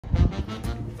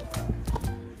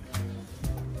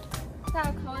大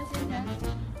家考完心情？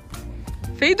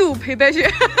飞度陪白雪。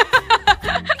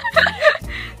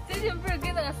最近不是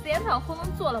给那个实验场活动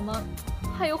做了吗？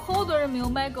还有好多人没有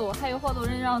买够，还有好多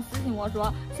人让私信我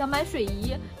说想买睡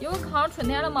衣，因为考上春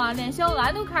天了嘛，连小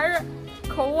安都开始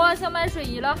扣我想买睡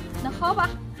衣了。那好吧，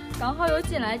刚好又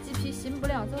进来几批新布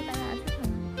料，走，大家去看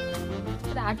看，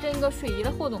给大家整一个睡衣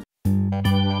的活动。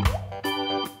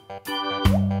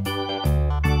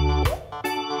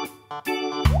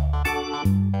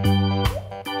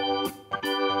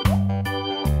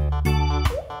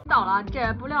到了，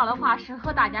这布料的话是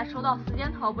和大家收到4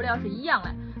件套布料是一样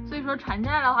的。所以说穿起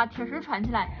来的话，贴身穿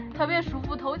起来特别舒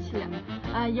服透气。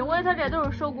因为它这都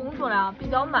是手工做的，比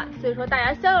较慢，所以说大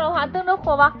家想要的话等着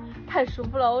货吧，太舒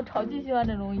服了，我超级喜欢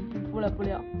这种布料。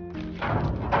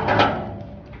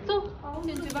走，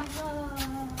进去吧。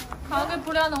好，给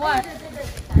布料弄完。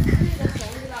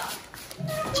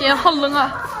今天好冷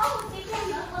啊！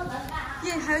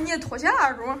咦，还有你的拖鞋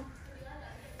二猪，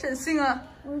真行啊！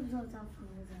我不知道咋放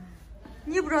这儿。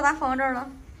你也不知道咋放这儿了？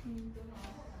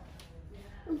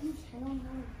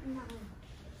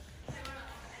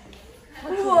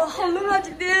哇，好冷啊！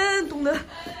今天冻得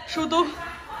手抖。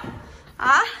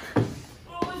啊？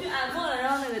我去按摩了，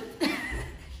然后那个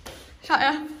啥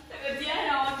呀？那个点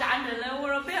让我扎针了，我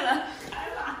说别了，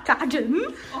扎针？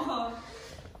哦。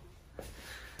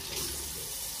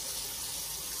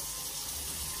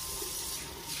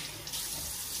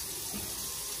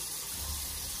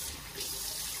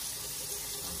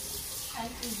还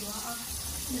是多啊。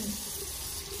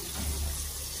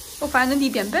我发现那地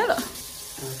变白了，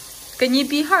跟你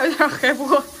比还有点黑，不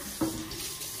过。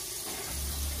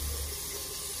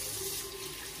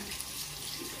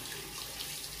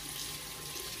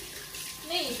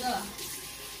哪一个？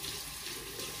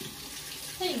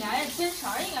它应该是前色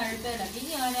应该是白的，毕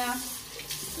竟俺俩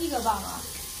一个爸妈。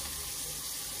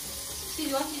洗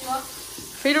脚。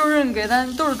非洲人跟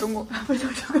咱都是中国，不是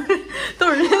中国人，都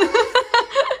是人。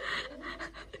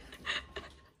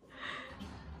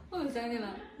我又想起来，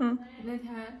那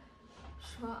天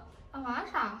说俺妈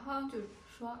啥，好像就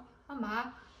说俺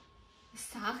妈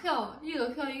仨条，一个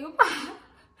条一个爸，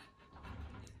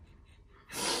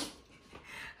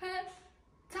还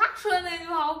咋说的那句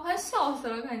话，我快笑死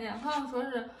了，看见好像说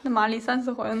是那妈离3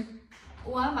次婚。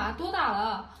我俺妈多大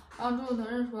了？然后之后那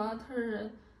人说她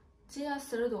是今年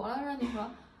40多了，然后你说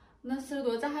那40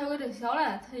多咋还有个这小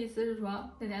嘞？他意思是说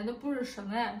那天都不是生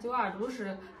的，就二猪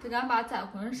是给俺爸再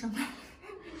婚生的。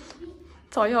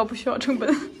造谣不需要成本。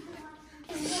来，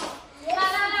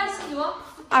洗脚。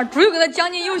二猪又跟他讲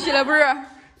解游戏了，不是？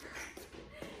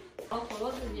保护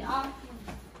我自己啊！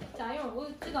加油！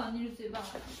我知道你是最棒的。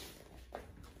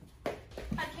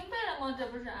还挺白的吗？这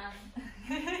不是俺。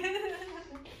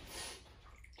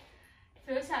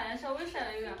就是夏天稍微晒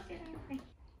了有点黑。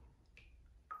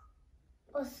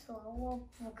我说我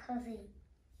不瞌睡，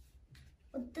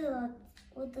我都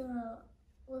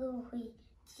会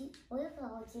我也不知道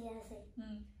我几点睡。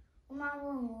我妈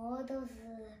问我都是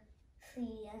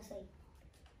11点睡。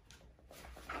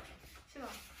是吧？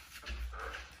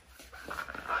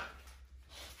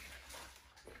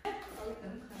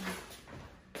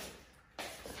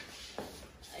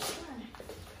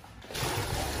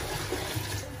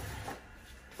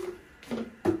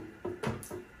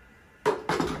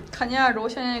看见二猪，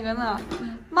想见一个那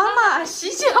妈妈洗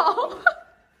脚。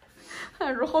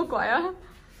二猪好乖啊。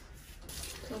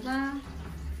走吧。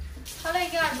好嘞，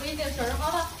给二猪已经收拾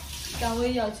好了，但我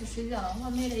也要去睡觉了，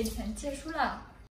完美的一天结束了。